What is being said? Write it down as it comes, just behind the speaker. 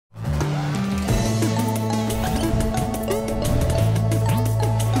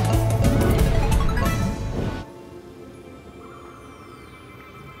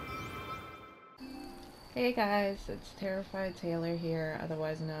Hey guys, it's Terrified Taylor here,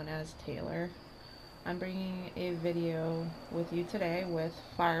 otherwise known as Taylor. I'm bringing a video with you today with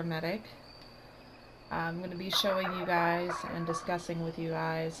Fire Medic. I'm going to be showing you guys and discussing with you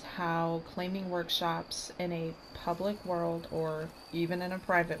guys how claiming workshops in a public world or even in a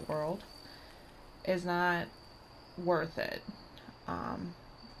private world is not worth it. Um,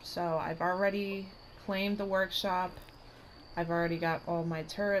 so I've already claimed the workshop. I've already got all my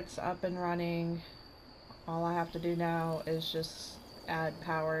turrets up and running. All I have to do now is just add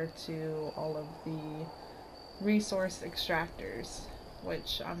power to all of the resource extractors,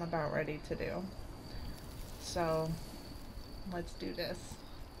 which I'm about ready to do. So let's do this.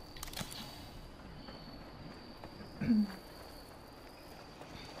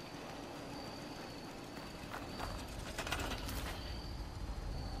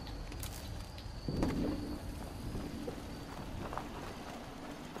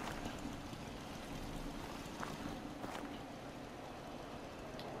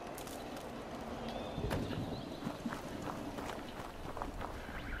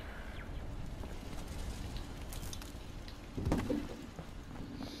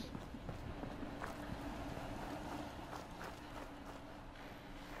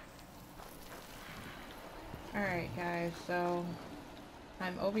 Alright guys, so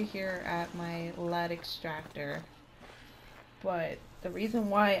I'm over here at my lead extractor, but the reason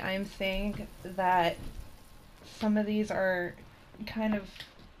why I'm saying that some of these are kind of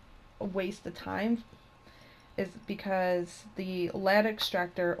a waste of time is because the lead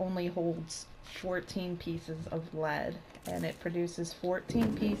extractor only holds 14 pieces of lead, and it produces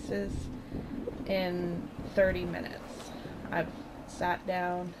 14 pieces in 30 minutes. I've sat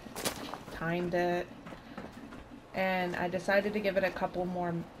down, timed it, and I decided to give it a couple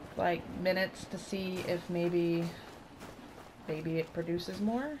more minutes to see if maybe it produces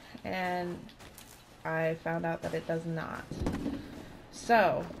more, and I found out that it does not.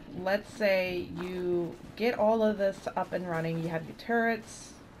 So let's say you get all of this up and running. You have your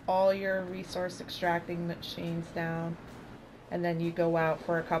turrets, all your resource extracting machines down, and then you go out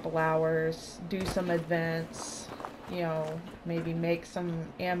for a couple hours, do some events, maybe make some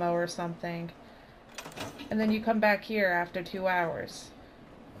ammo or something, and then you come back here after 2 hours.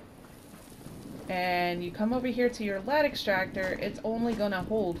 And you come over here to your lead extractor, it's only gonna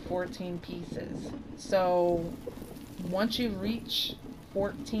hold 14 pieces. So once you reach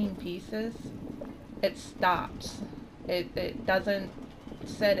 14 pieces, it stops. It doesn't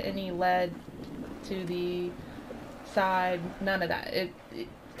set any lead to the side, none of that.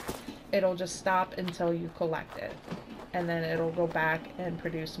 It'll just stop until you collect it. And then it'll go back and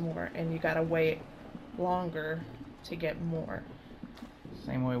produce more, and you gotta wait longer to get more.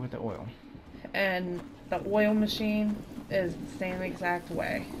 Same way with the oil. And the oil machine is the same exact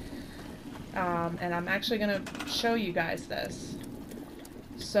way. And I'm actually going to show you guys this.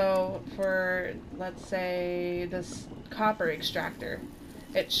 So for, let's say, this copper extractor,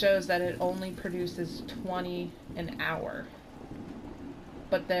 it shows that it only produces 20 an hour.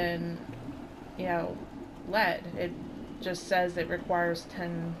 But then, lead, it just says it requires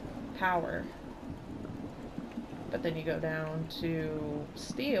 10 power. But then you go down to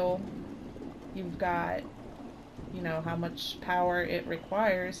steel, you've got, how much power it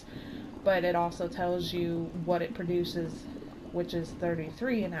requires, but it also tells you what it produces, which is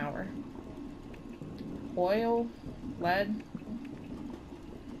 33 an hour. Oil, lead,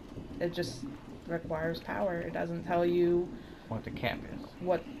 it just requires power. It doesn't tell you what the cap is.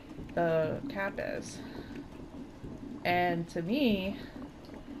 What the cap is. And to me,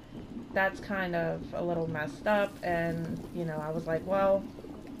 that's kind of a little messed up, and I was like, well,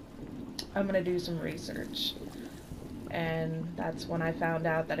 I'm gonna do some research. And that's when I found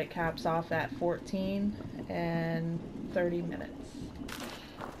out that it caps off at 14 and 30 minutes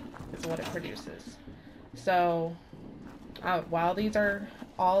is what it produces. So while these are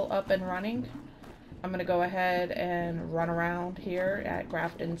all up and running, I'm going to go ahead and run around here at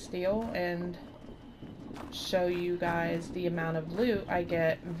Grafton Steel and show you guys the amount of loot I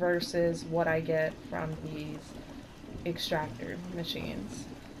get versus what I get from these extractor machines.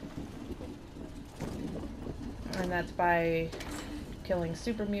 And that's by killing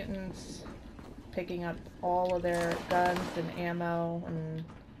super mutants, picking up all of their guns and ammo and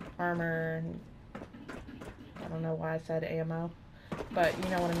armor, and I don't know why I said ammo, but you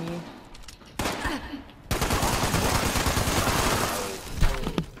know what I mean.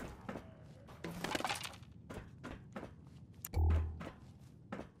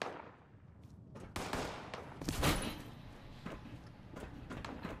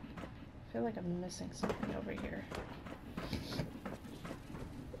 I feel like I'm missing something over here.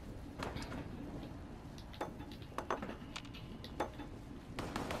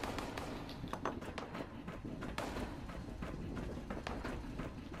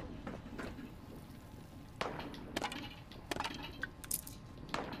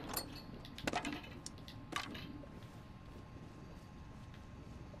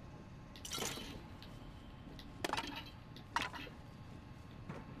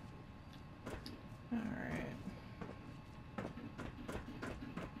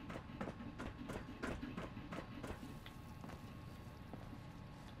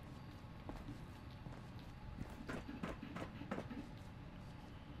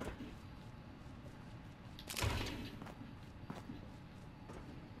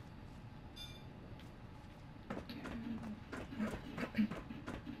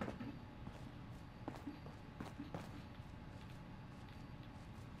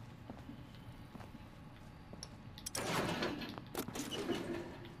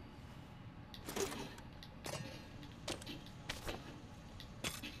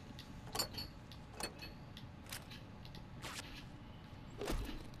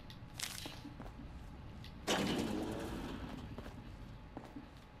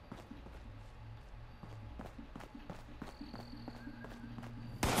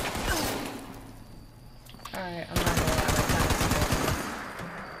 Alright, I'm not gonna lie, that kind of scared me.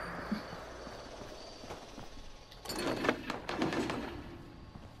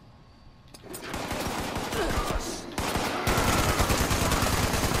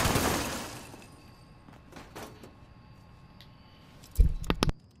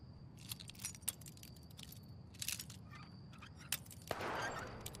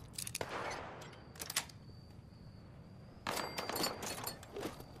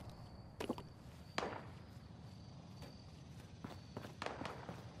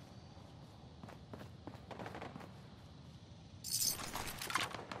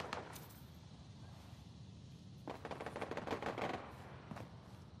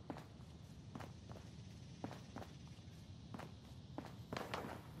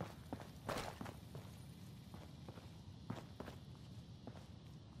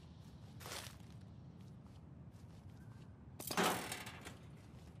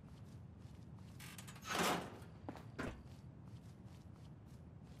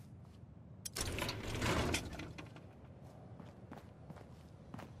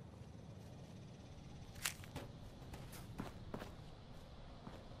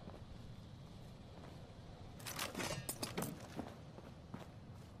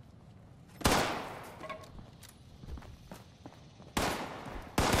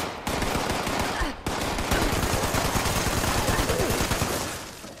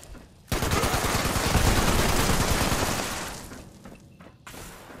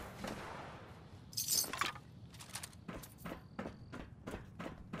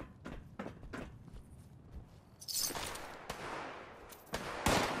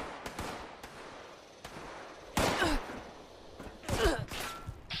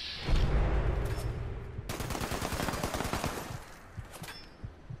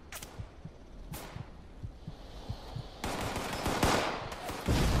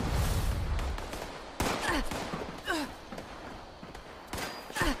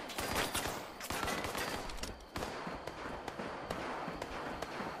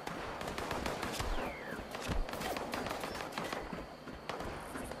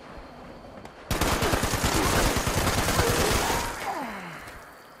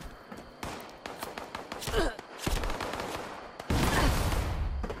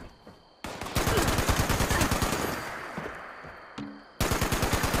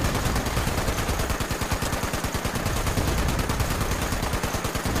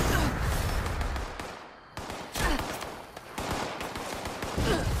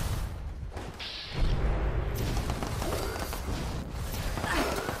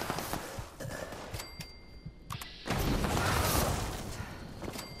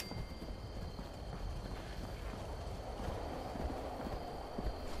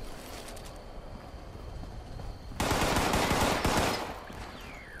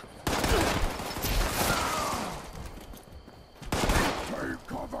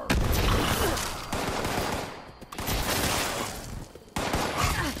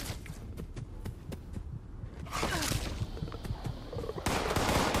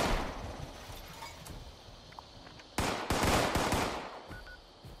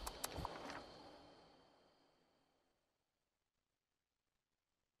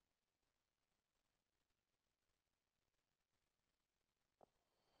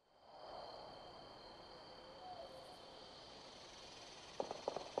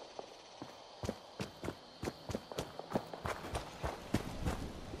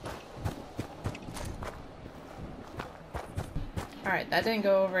 Alright, that didn't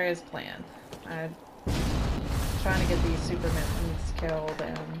go over as planned. I'm trying to get these super mutants killed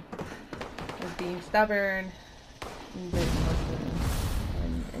and was being stubborn and didn't listen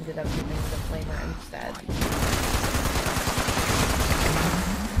and ended up using the flamer instead.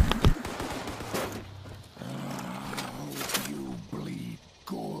 You bleed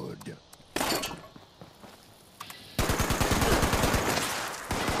good.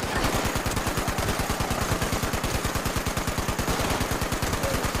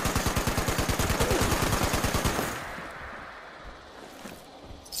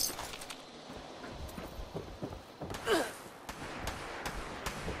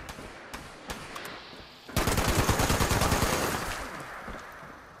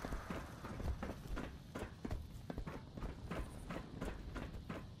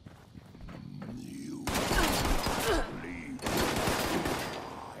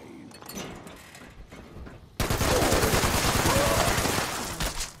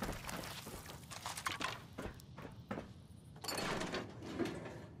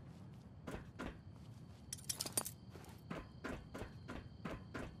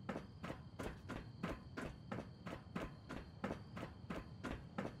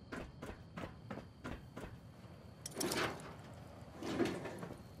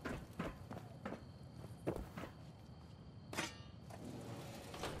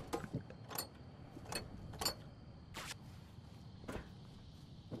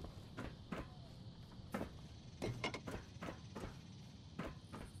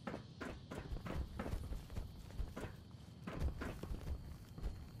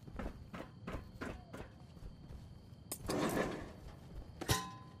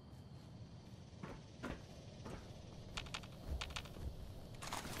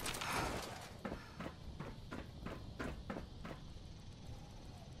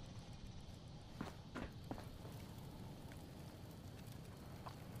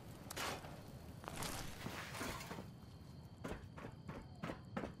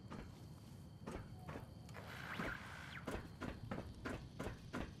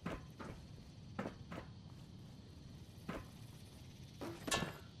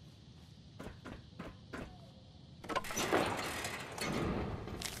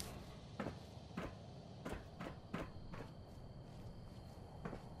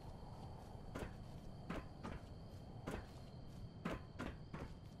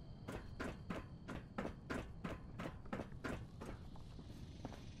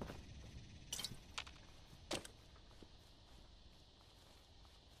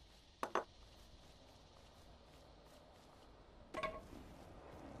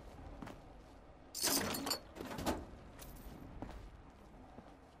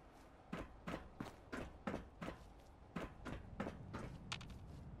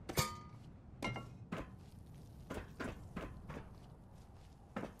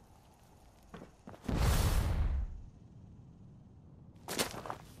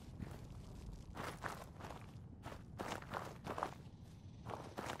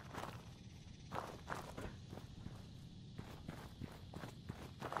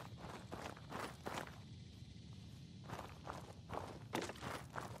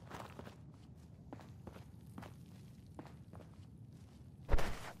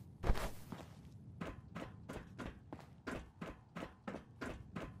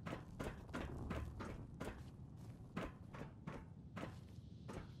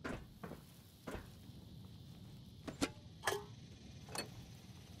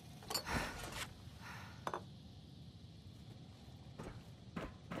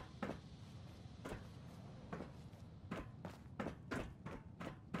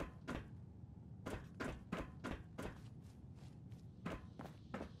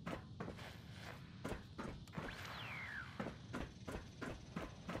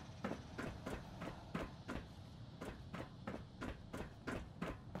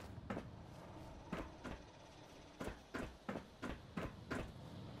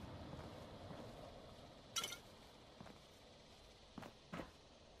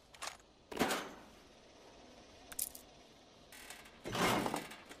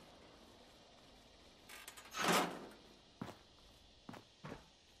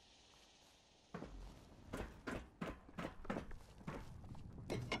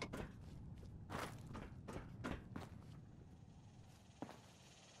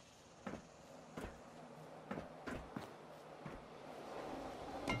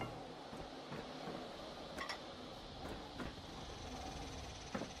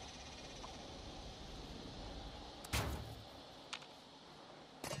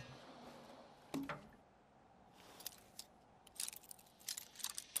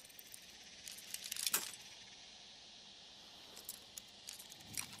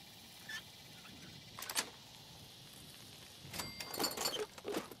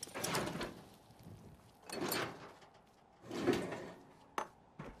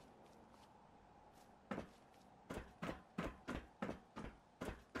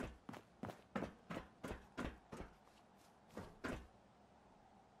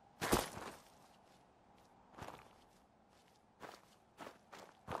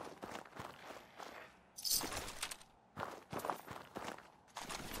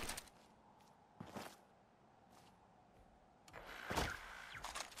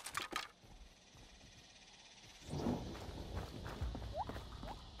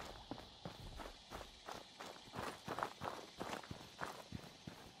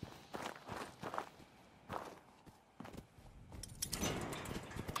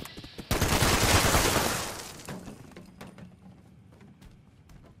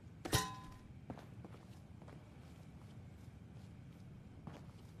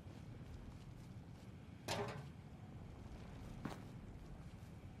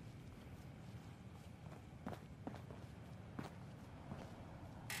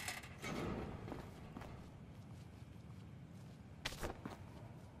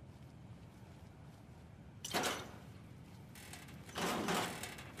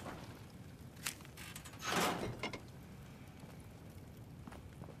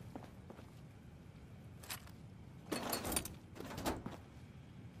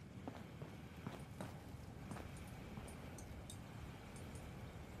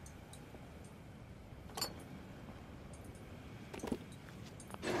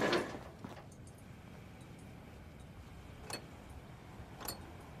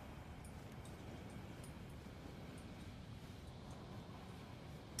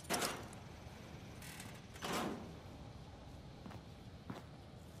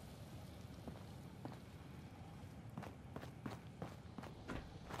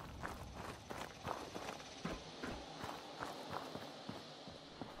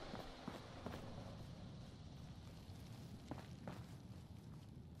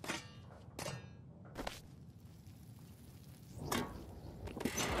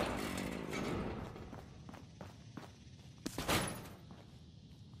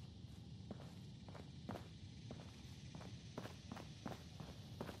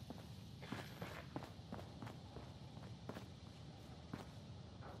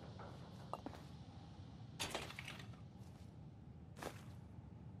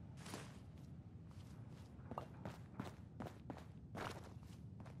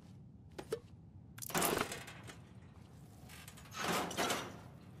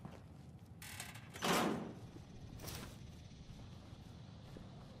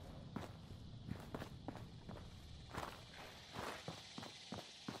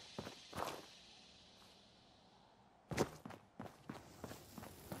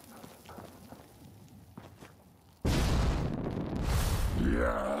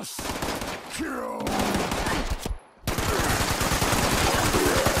 Yes! Kill!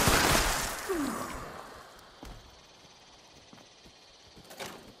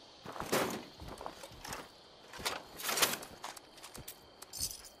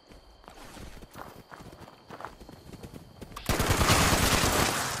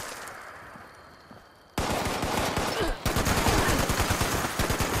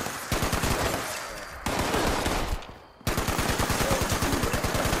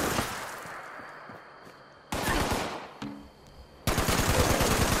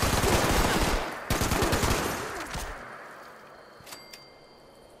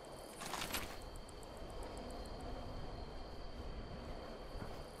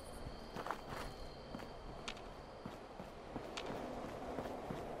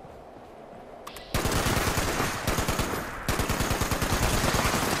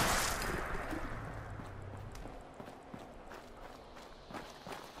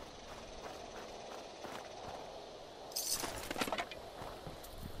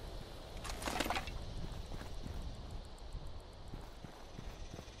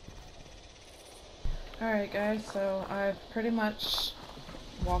 Alright guys, so I've pretty much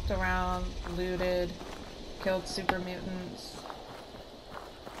walked around, looted, killed super mutants,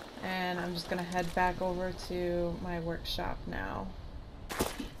 and I'm just gonna head back over to my workshop now.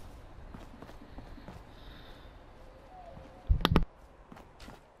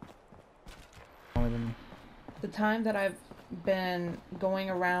 The time that I've been going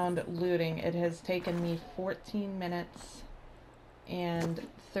around looting, it has taken me 14 minutes and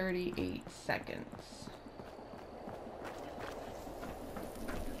 38 seconds.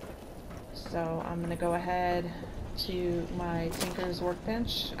 So I'm gonna go ahead to my Tinker's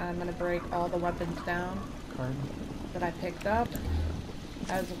workbench. I'm gonna break all the weapons down that I picked up,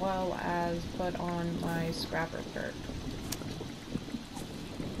 as well as put on my scrapper perk.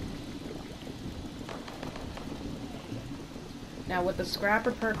 Now what the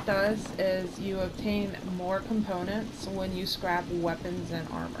scrapper perk does is you obtain more components when you scrap weapons and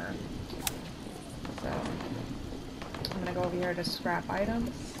armor. So I'm gonna go over here to scrap items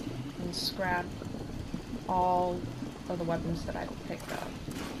and scrap all of the weapons that I picked up.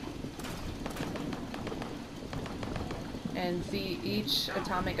 And see, each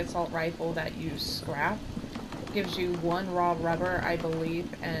atomic assault rifle that you scrap gives you 1 raw rubber, I believe,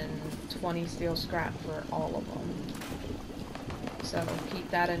 and 20 steel scrap for all of them. So keep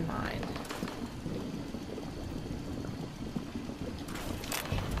that in mind.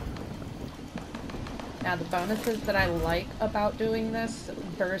 Now the bonuses that I like about doing this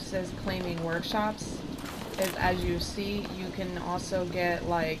versus claiming workshops is, as you see, you can also get,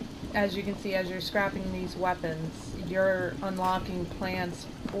 like, as you can see, as you're scrapping these weapons, you're unlocking plans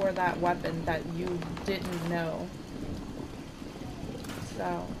for that weapon that you didn't know.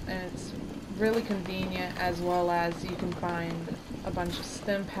 So, and it's really convenient, as well as you can find a bunch of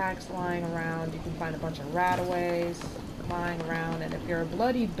stim packs lying around, you can find a bunch of rataways lying around, and if you're a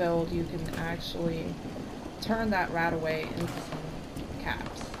bloody build, you can actually turn that rataway into some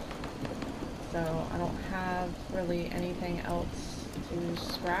caps. So I don't have really anything else to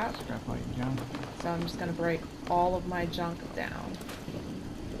scrap. Scrap all your junk. So I'm just going to break all of my junk down.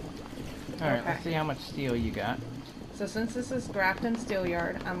 Alright, let's see how much steel you got. So since this is Grafton Steel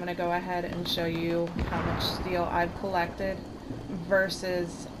Yard, I'm going to go ahead and show you how much steel I've collected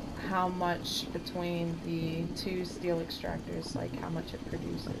versus how much between the 2 steel extractors, like how much it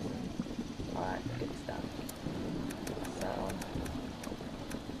produces and all that good stuff. So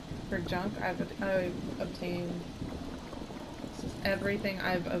for junk, I've obtained, this is everything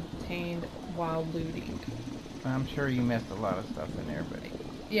I've obtained while looting. I'm sure you missed a lot of stuff in there, but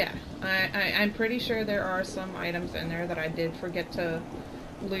Yeah, I'm pretty sure there are some items in there that I did forget to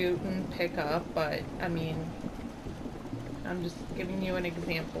loot and pick up, but I mean, I'm just giving you an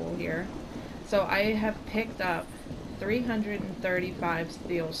example here. So I have picked up 335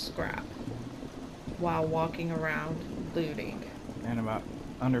 steel scrap while walking around looting. in about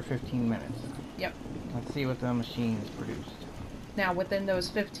under 15 minutes. Yep. Let's see what the machines produced. Now within those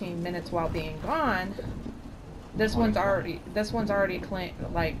 15 minutes while being gone, this one's already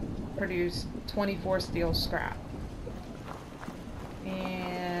produced 24 steel scrap.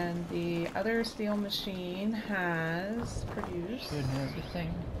 And the other steel machine has produced, Should have the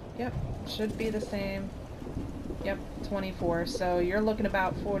same. yep, should be the same. Yep, 24. So you're looking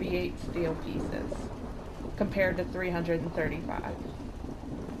about 48 steel pieces compared to 335.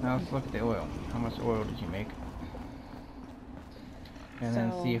 Now let's look at the oil. How much oil did you make? And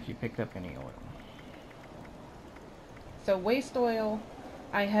then see if you picked up any oil. So waste oil,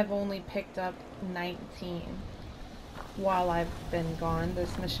 I have only picked up 19. while I've been gone,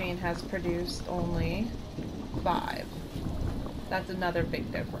 this machine has produced only 5. That's another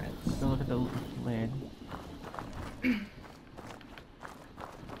big difference. So look at the lid.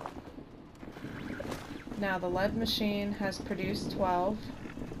 Now the lead machine has produced 12.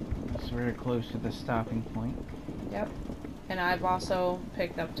 It's very close to the stopping point. Yep. And I've also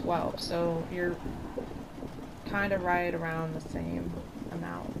picked up 12, so you're kind of right around the same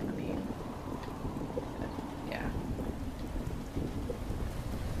amount. I mean, yeah.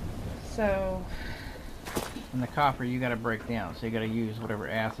 So, And the copper you gotta break down, so you gotta use whatever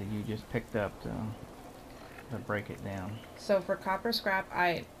acid you just picked up to break it down. so for copper scrap,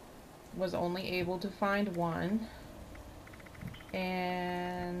 I was only able to find 1,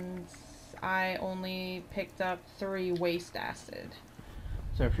 and I only picked up 3 waste acid.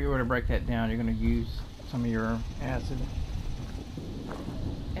 So if you were to break that down, you're gonna use some of your acid.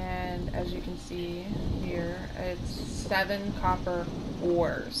 And as you can see here, it's 7 copper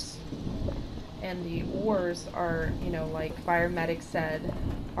ores. And the ores are, you know, like Fire Medic said,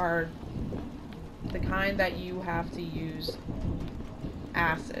 are the kind that you have to use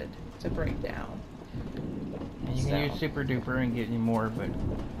acid to break down. And you can use Super Duper and get you more, but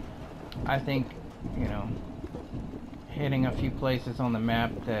I think, you know, hitting a few places on the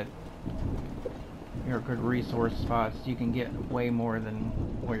map that are good resource spots, you can get way more than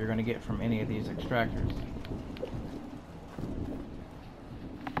what you're going to get from any of these extractors.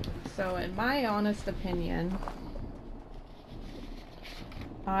 So in my honest opinion,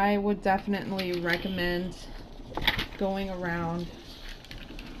 I would definitely recommend going around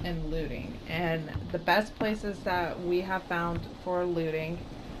and looting. And the best places that we have found for looting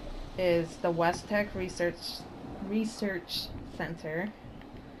is the West Tech Research Center,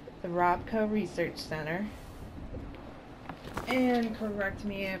 the Robco Research Center, and correct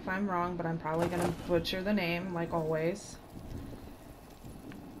me if I'm wrong, but I'm probably going to butcher the name like always,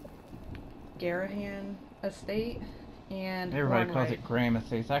 Garahan Estate, and everybody calls it Graham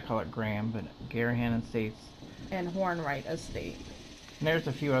Estates. I call it Graham, but Garahan Estates and Hornwright Estate. And there's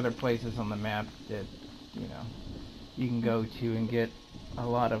a few other places on the map that, you know, you can go to and get a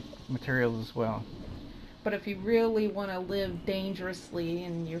lot of materials as well. But if you really want to live dangerously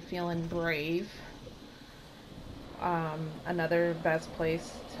and you're feeling brave, another best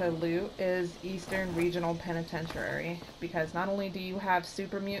place to loot is Eastern Regional Penitentiary, because not only do you have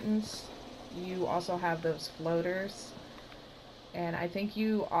super mutants, you also have those floaters, and I think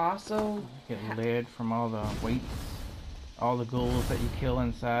you also get lead from all the weights. All the ghouls that you kill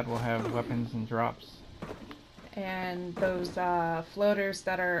inside will have weapons and drops. And those floaters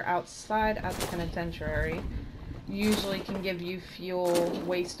that are outside at the penitentiary usually can give you fuel,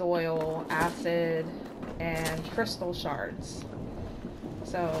 waste oil, acid, and crystal shards.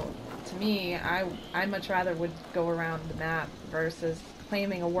 So to me, I much rather would go around the map versus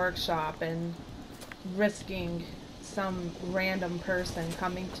claiming a workshop and risking some random person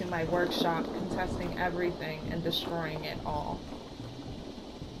coming to my workshop, contesting everything, and destroying it all.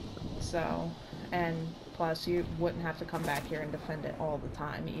 So, and plus you wouldn't have to come back here and defend it all the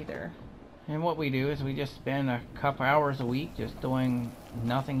time either. And what we do is we just spend a couple hours a week just doing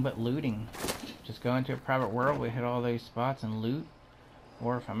nothing but looting. Just go into a private world, we hit all those spots and loot.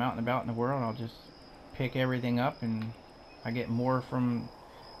 Or if I'm out and about in the world, I'll just pick everything up and I get more from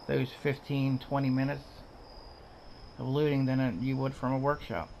those 15-20 minutes of looting than you would from a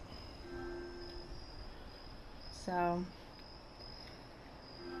workshop. So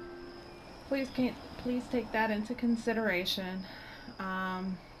please take that into consideration.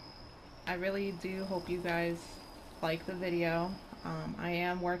 I really do hope you guys like the video. I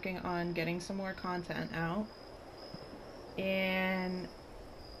am working on getting some more content out, and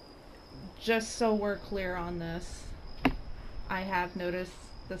just so we're clear on this, I have noticed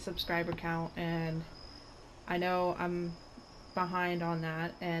the subscriber count, and I know I'm behind on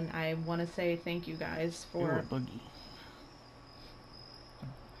that, and I want to say thank you guys for... Ooh, boogie.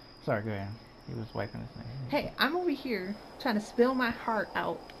 Sorry, go ahead. He was wiping his nose. Hey, I'm over here trying to spill my heart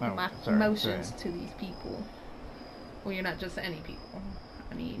out, my emotions to these people. Well, you're not just any people.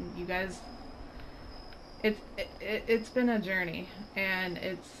 I mean, you guys... It's been a journey, and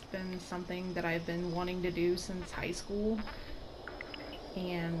it's been something that I've been wanting to do since high school,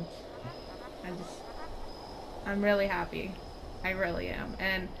 and I'm really happy. I really am,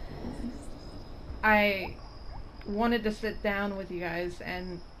 and I wanted to sit down with you guys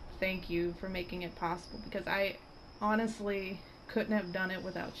and thank you for making it possible, because I honestly couldn't have done it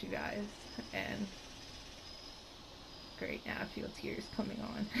without you guys. And great, now I feel tears coming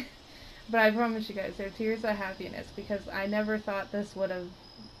on. But I promise you guys, they're tears of happiness, because I never thought this would have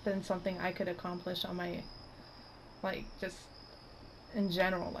been something I could accomplish on my Like, just in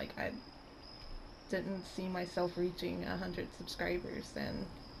general, like, I didn't see myself reaching 100 subscribers. And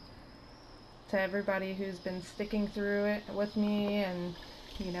to everybody who's been sticking through it with me and,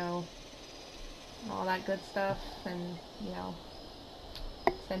 you know, all that good stuff, and, you know,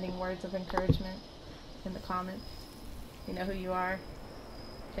 sending words of encouragement in the comments, you know who you are.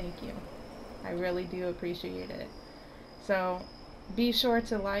 Thank you. I really do appreciate it. So be sure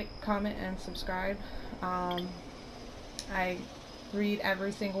to like, comment, and subscribe. I read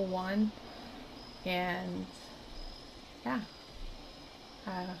every single one, and yeah,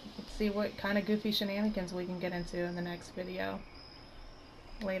 let's see what kind of goofy shenanigans we can get into in the next video.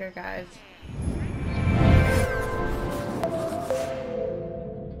 Later, guys.